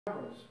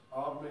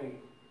Of me.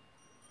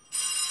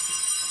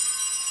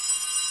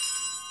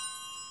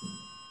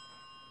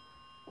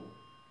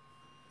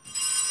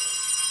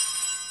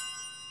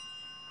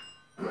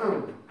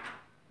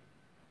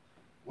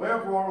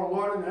 Wherefore, O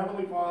Lord and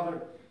Heavenly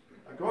Father,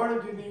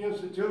 according to the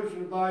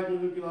institution of thy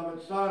dearly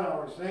beloved Son,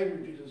 our Savior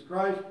Jesus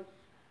Christ,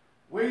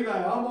 we,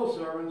 thy humble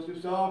servants,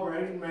 do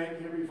celebrate and make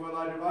here before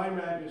thy divine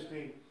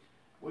majesty,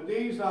 with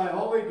these thy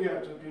holy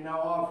gifts, which we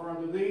now offer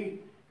unto thee,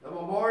 the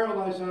memorial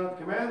thy Son hath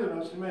commanded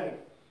us to make,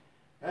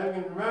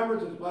 having in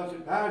remembrance his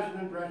blessed passion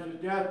and precious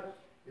death,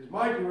 his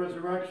mighty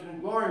resurrection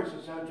and glorious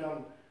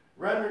ascension,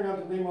 rendering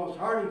unto thee most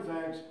hearty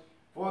thanks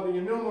for the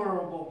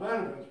innumerable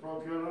benefits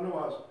procured unto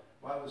us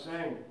by the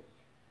same.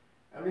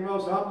 And we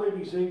most humbly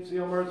beseech thee,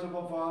 O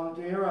merciful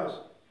Father, to hear us,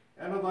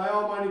 and of thy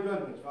almighty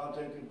goodness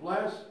vouchsafe to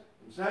bless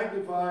and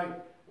sanctify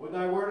with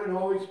thy word and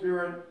Holy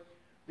Spirit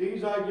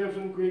these thy gifts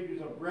and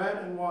creatures of bread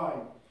and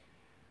wine,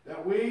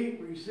 that we,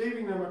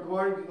 receiving them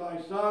according to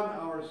thy Son,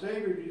 our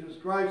Savior Jesus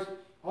Christ,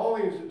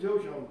 holy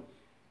institution,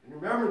 in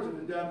remembrance of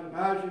the death and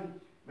passion,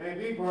 may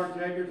be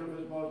partakers of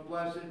his most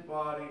blessed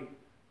body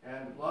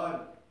and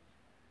blood.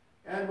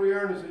 And we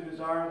earnestly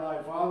desire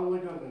thy fatherly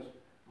goodness,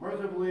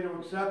 mercifully to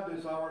accept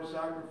this our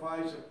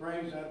sacrifice of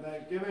praise and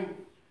thanksgiving,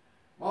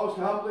 most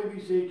humbly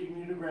beseeching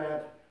you to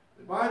grant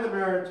that by the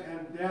merits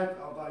and death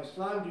of thy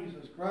Son,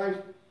 Jesus Christ,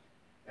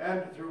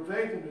 and through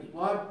faith in his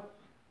blood,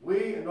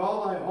 we and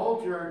all thy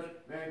whole church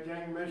may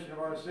obtain remission of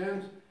our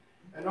sins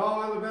and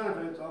all other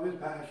benefits of his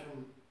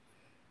passion.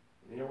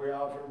 And here we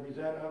offer and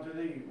present unto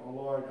thee, O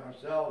Lord,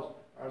 ourselves,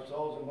 our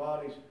souls and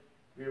bodies,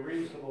 be a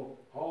reasonable,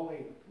 holy,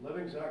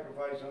 living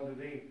sacrifice unto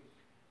thee,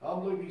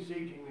 humbly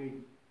beseeching thee,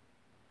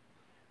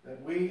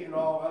 that we and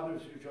all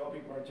others who shall be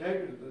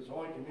partakers of this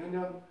holy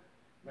communion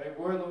may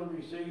worthily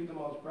receive the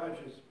most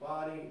precious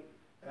body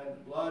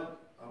and blood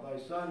of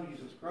thy Son,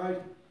 Jesus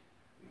Christ,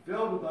 be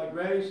filled with thy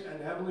grace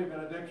and heavenly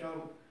benediction,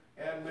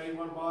 and made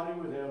one body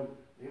with him,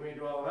 he may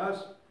dwell in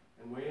us,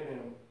 and we in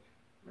him.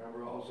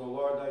 Remember also,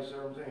 Lord, thy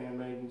servants and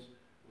handmaidens,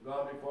 who have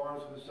gone before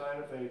us with the sign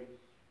of faith,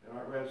 and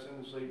art rest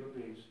in the sleep of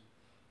peace.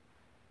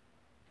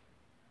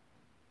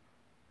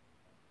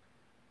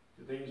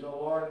 To these, O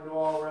Lord, and to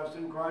all rest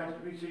in Christ,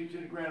 we beseech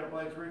thee to grant a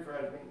place of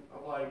refreshment,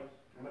 of light,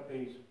 and of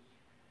peace.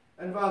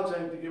 And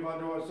vouchsafe to give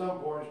unto us some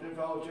portion in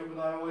fellowship with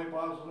thy holy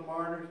apostles and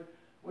martyrs,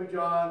 with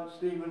John,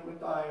 Stephen,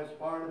 Matthias,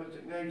 Barnabas,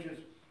 Ignatius,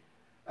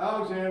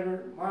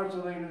 Alexander,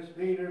 Marcellinus,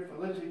 Peter,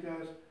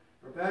 Felicitas,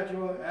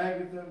 Perpetua,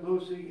 Agatha,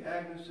 Lucy,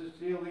 Agnes,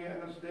 Cecilia,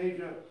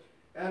 Anastasia,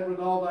 and with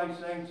all thy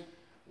saints,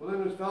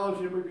 within this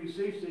fellowship we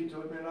beseech thee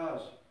to admit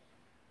us.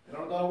 And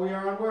although we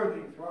are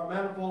unworthy, through our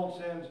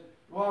manifold sins,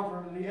 to offer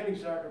unto thee any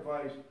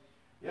sacrifice,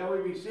 yet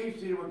we beseech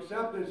thee to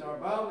accept this our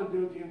bounden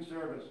duty and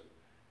service,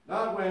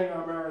 not weighing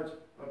our merits,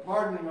 but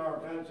pardoning our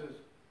offenses,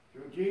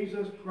 through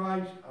Jesus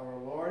Christ our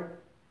Lord.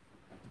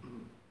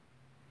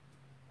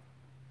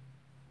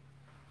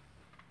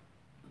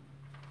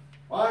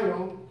 By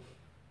whom,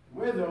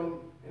 with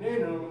whom, and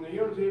in whom, in the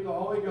unity of the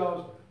Holy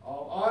Ghost,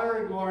 all honor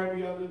and glory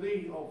be unto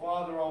thee, O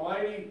Father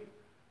Almighty,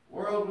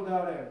 world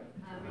without end.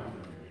 Amen.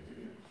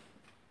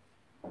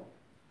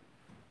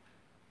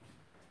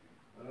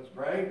 Let us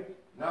pray.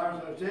 Now,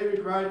 as our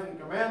Savior Christ and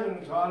commanded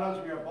and taught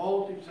us, we are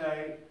bold to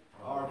say,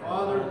 Our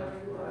Father,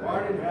 who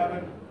art in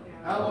heaven,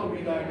 hallowed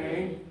be thy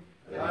name.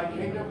 Thy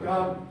kingdom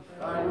come,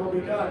 thy will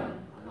be done,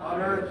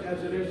 on earth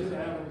as it is in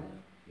heaven.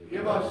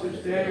 Give us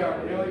this day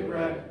our daily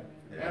bread,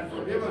 and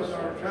forgive us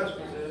our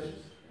trespasses,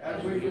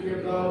 as we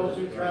forgive those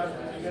who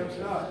trespass against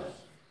us.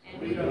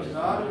 Lead us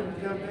not into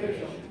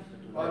temptation,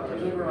 but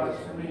deliver us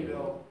from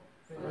evil.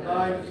 For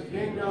thine is the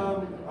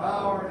kingdom, the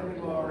power, and the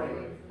glory,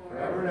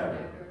 forever and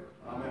ever.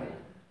 Amen.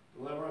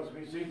 Deliver us,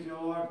 we seek thee,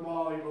 O Lord, from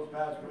all evils,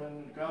 past, present,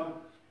 and to come.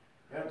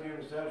 And the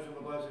intercession of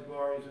the blessed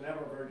glorious and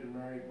ever Virgin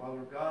Mary, Mother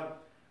of God,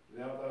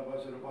 without thy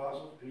blessed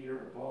apostles, Peter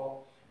and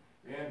Paul,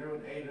 Andrew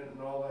and Aidan,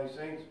 and all thy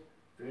saints,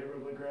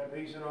 favorably grant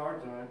peace in our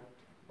time.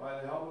 By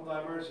the help of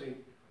thy mercy,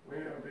 we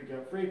may be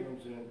kept free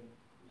from sin, and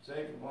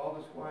safe from all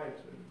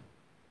disquietude.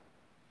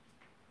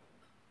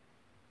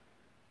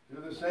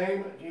 Through the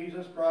same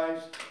Jesus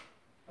Christ,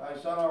 thy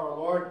Son, our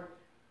Lord,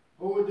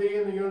 who with thee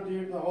in the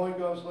unity of the Holy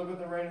Ghost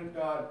liveth and reigneth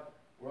God,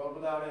 world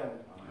without end.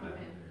 Amen.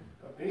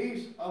 The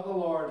peace of the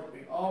Lord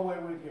be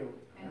always with you.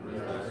 And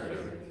with thy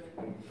spirit.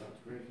 God's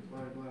gracious,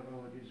 mighty blood of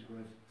Lord Jesus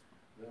Christ,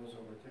 let us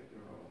overtake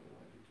their own.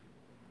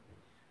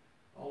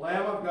 O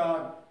Lamb of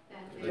God,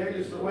 take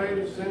us away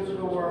the sins of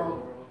the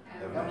world,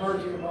 have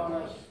mercy upon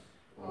us.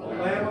 O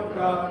Lamb of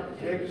God,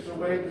 take us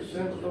away the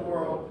sins of the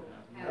world,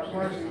 have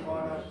mercy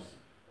upon us.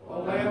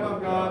 O Lamb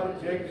of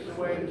God, take us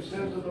away the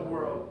sins of the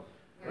world,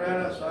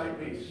 grant us thy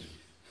peace.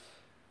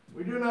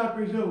 We do not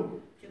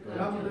presume to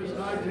come to this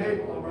thy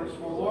table, O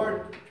merciful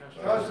Lord,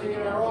 trusting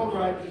in our own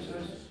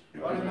righteousness,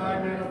 but in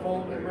thy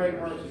manifold and great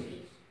mercies.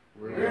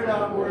 We are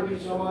not worthy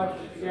so much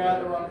as to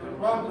gather up the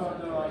crumbs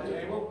unto thy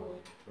table,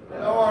 but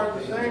thou art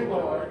the same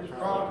Lord, whose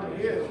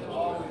property is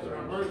always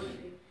thy mercy.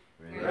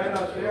 Grant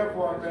us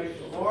therefore,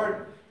 gracious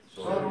Lord,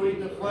 so to eat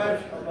the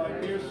flesh of thy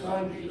dear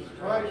Son, Jesus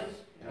Christ,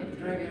 and to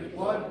drink his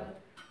blood,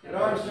 that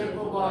our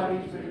sinful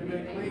bodies may be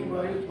made clean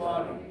by his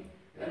body,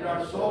 and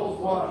our souls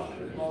washed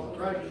with his most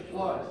precious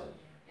blood,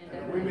 and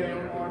that we may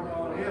look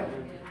on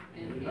him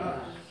and in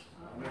us.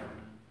 Amen.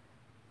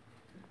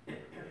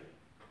 Let's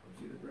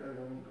see the bread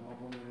and call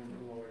upon the name of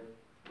the Lord.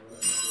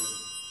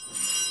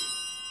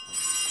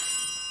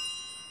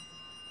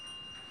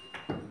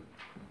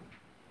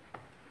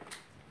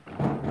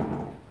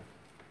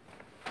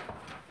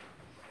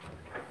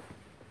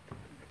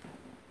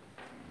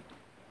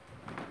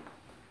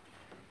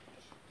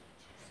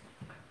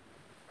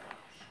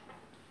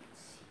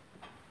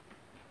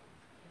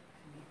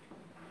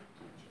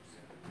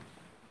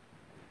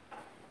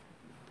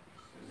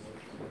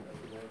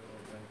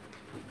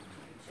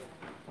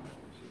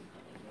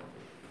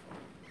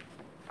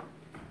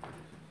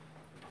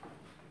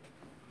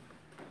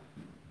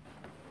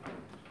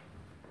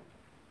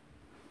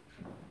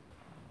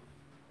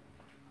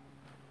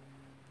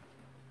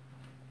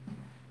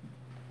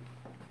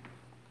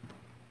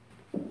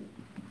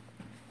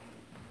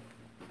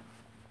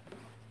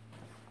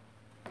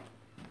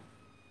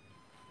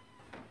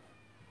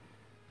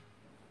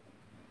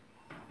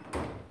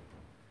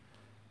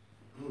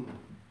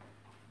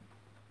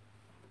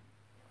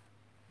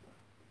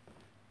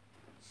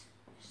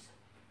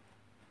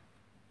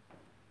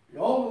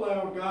 Behold the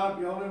Lamb of God,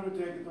 behold him who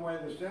taketh away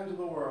the sins of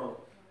the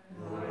world.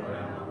 Lord, I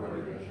am not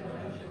worthy that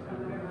thou shalt come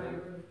to my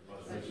word,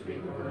 but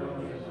speak the word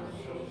only, and my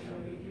soul shall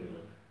be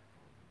healed.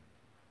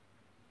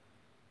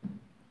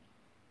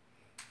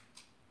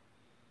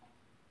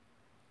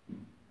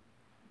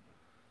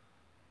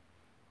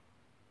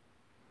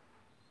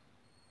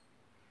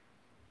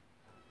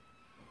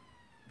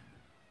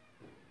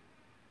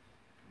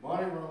 The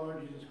body of our Lord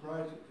Jesus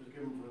Christ, which was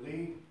given for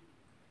thee,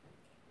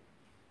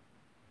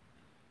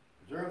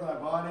 preserve thy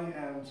body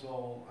and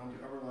soul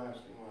unto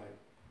everlasting life.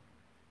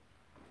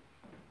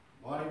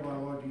 Body of our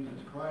Lord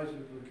Jesus Christ,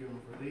 which was given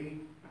for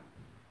thee,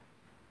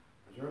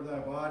 preserve thy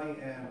body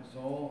and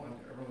soul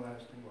unto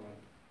everlasting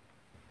life.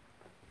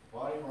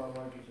 Body of our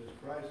Lord Jesus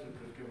Christ, which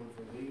was given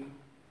for thee,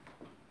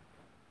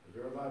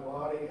 preserve thy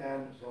body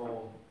and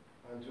soul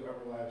unto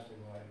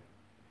everlasting life.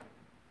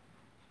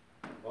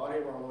 Body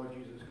of our Lord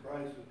Jesus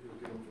Christ, which was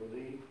given for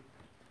thee,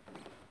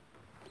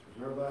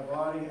 preserve thy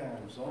body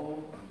and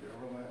soul unto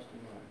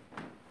everlasting life.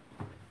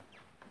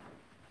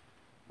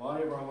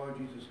 Body of our Lord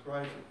Jesus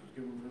Christ, which was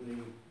given for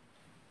thee,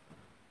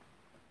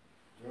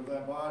 preserve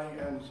thy body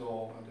and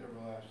soul unto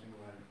everlasting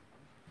life.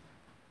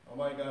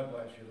 Almighty God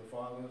bless you, the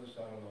Father, the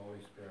Son, and the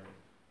Holy Spirit.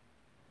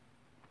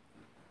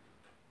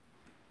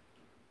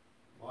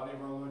 Body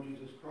of our Lord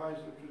Jesus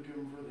Christ, which was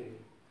given for thee,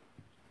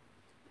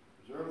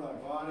 preserve thy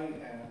body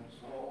and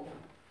soul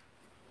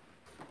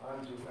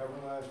unto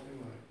everlasting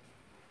life.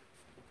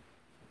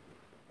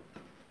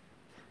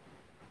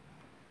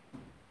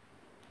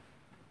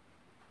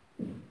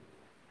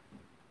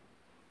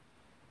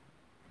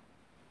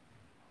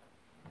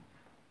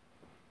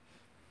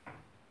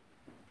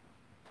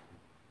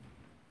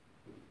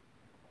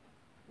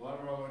 Blood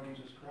of our Lord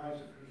Jesus Christ,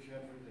 which was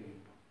shed for thee,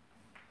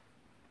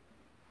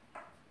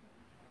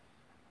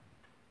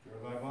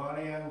 preserve thy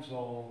body and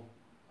soul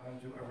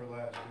unto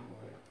everlasting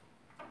life.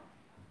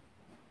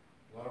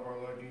 Blood of our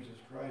Lord Jesus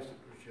Christ,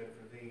 which was shed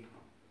for thee,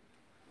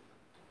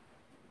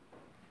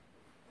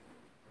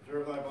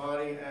 preserve thy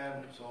body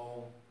and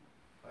soul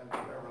unto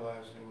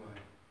everlasting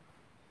life.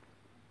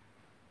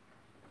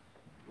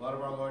 Blood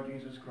of our Lord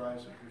Jesus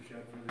Christ, which was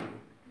shed for thee,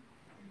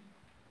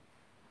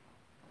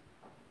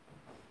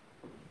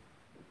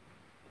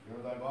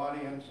 preserve thy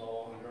body and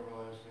soul unto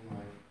everlasting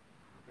life.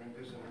 Drink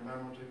this in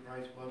remembrance that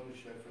Christ's blood was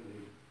shed for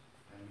thee,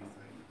 and be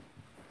thankful.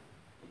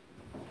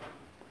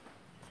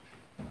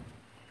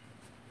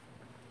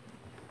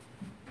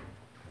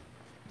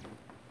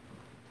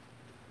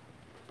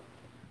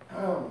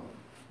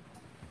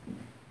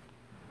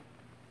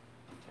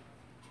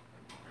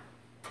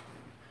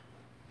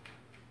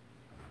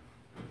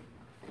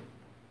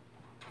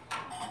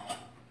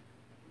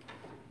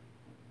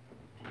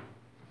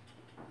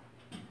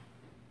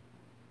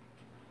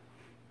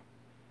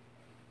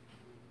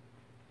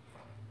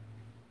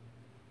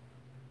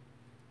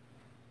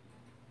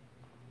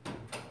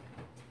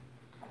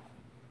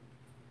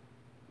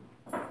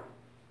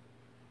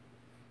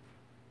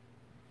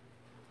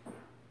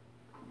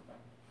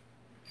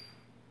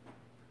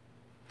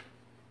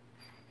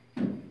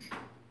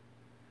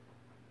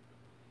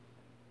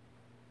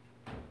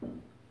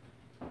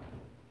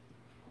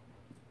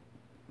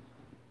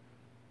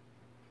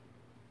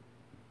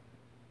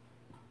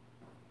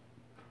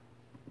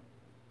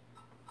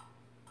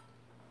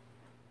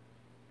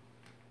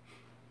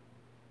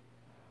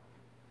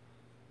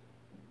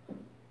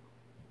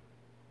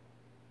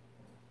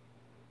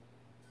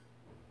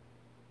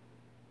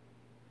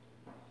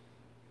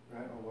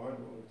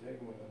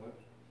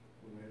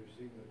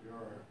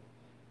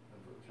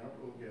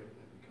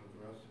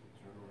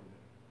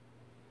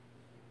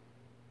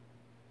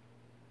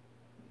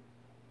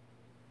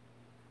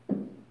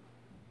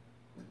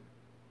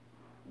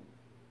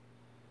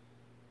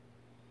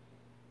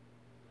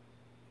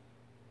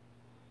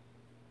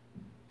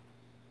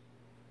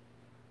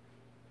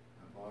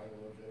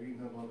 have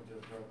eaten them up until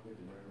drunk with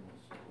the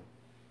animals. So,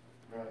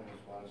 granting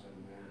us wise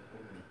and man,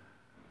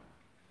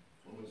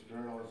 from the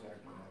spirit always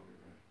act on happy,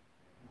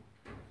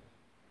 right?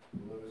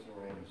 Who lives and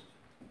reigns.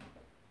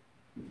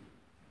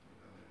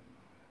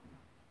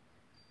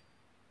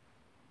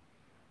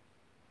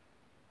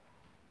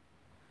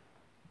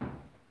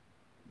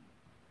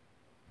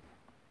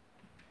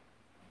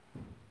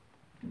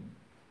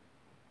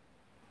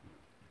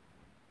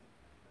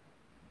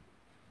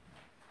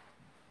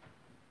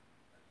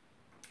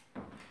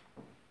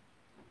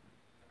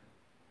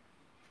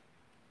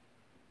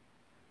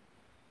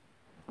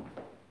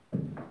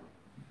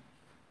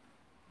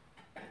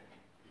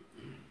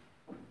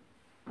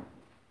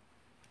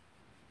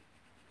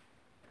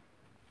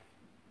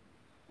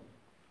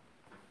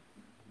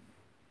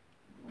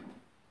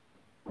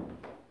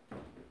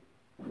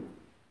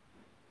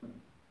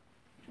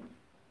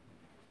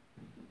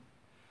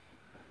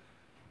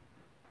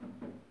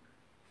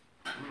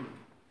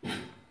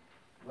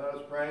 Let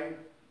us pray.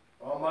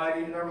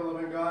 Almighty and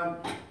ever-living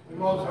God, we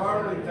most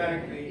heartily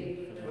thank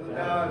Thee for the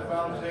Thou hast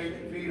found safe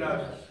to feed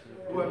us,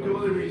 who have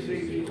duly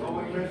received these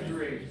holy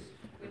mysteries,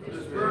 with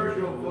the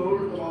spiritual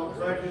food of the most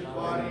precious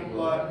body and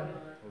blood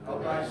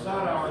of Thy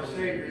Son, our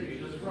Savior,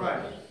 Jesus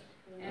Christ,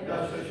 and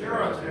thus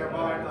assure us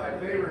thereby Thy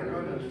favor and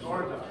goodness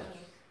towards us,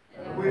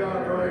 that we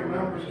are very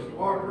members of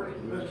corporate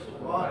and mystical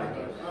body of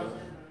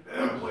Thy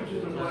Son, which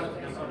is a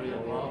blessing of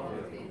Your love.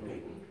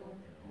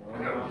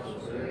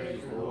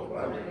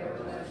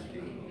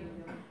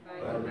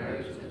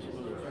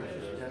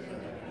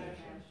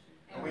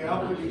 And we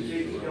humbly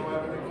beseech Thee, O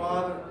Heavenly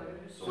Father,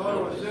 so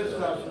to assist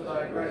us in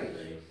Thy grace,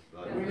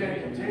 that we may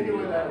continue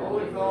in that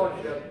holy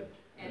fellowship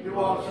and do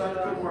all such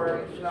good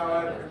works as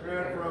Thou hast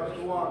prepared for us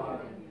to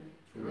walk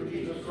in. Through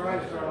Jesus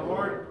Christ our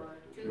Lord,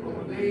 to whom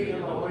with Thee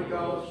and the Holy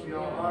Ghost be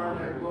all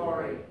honor and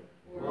glory,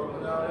 world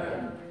without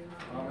end.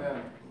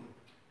 Amen.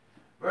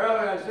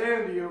 Verily I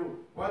say unto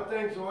you, what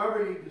things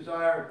soever ye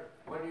desire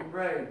when you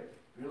pray,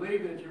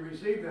 believe that you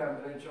receive them,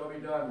 and it shall be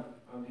done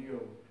unto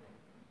you.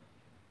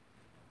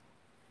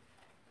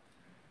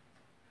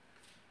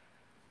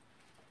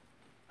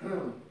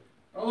 The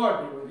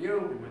Lord be with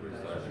you.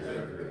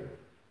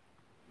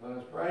 Let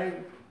us pray.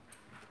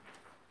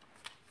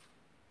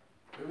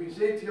 We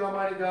beseech the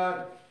Almighty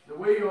God, that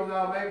we who will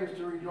now make us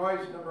to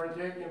rejoice in the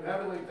partaking of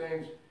heavenly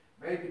things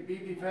may be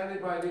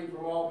defended by Thee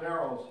from all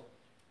perils.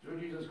 Through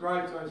Jesus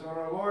Christ, Thy Son,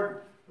 our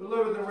Lord, who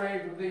liveth and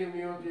reigns with Thee in the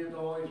unity of the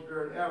Holy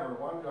Spirit, ever,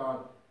 one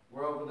God,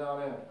 world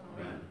without end.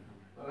 Amen.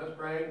 Let us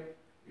pray.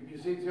 We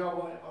beseech Thee,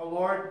 O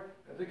Lord,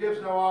 that the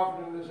gifts now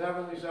offered in this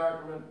heavenly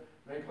sacrament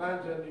may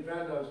cleanse and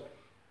defend us,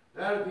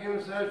 that at the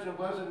intercession of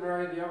Blessed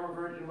Mary, the ever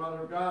Virgin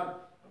Mother of God,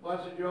 of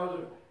Blessed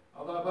Joseph,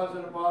 of Thy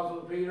blessed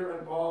apostles Peter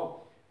and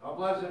Paul, of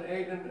Blessed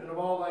Aidan, and of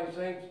all Thy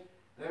saints,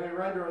 they may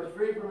render us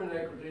free from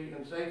iniquity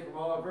and safe from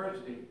all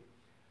adversity.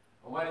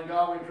 Almighty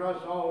God, we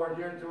trust all who are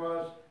dear to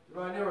us, to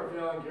Thy never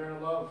failing care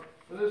and love,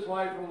 for this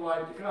life and the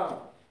life to come,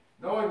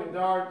 knowing that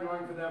Thou art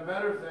doing for them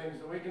better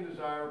things than we can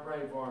desire or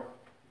pray for.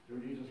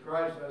 Through Jesus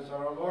Christ, Thy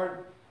Son, our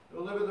Lord,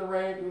 who liveth and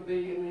reigns with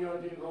Thee in the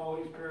unity of the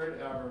Holy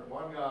Spirit, ever,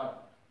 one God,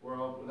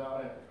 world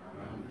without end.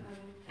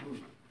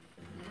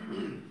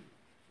 Amen.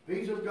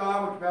 Peace of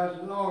God, which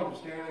passes all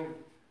understanding,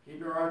 keep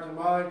your hearts and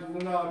minds in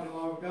the knowledge and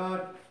love of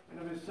God, and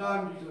of His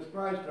Son, Jesus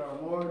Christ, our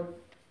Lord.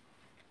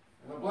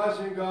 And the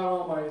blessing of God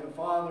Almighty, the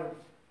Father,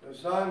 the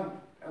Son,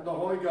 and the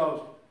Holy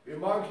Ghost, be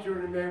amongst you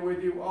and remain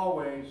with you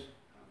always.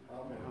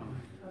 Amen.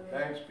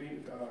 Thanks be to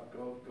God.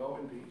 Go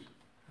in peace.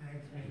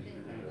 Thanks be to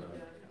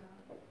God.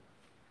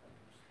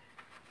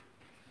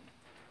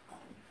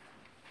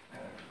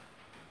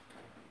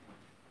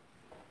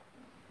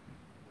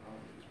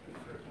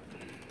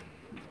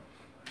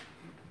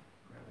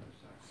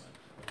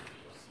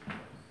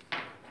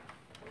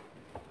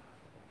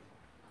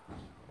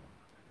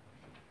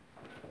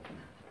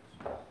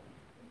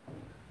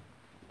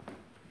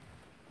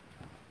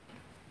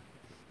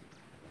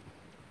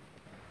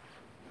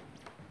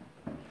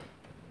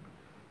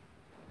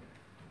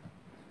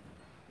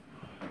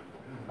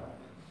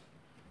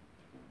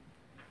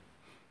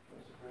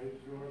 Praise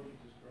the Lord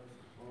Jesus Christ,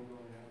 the Son of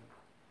God.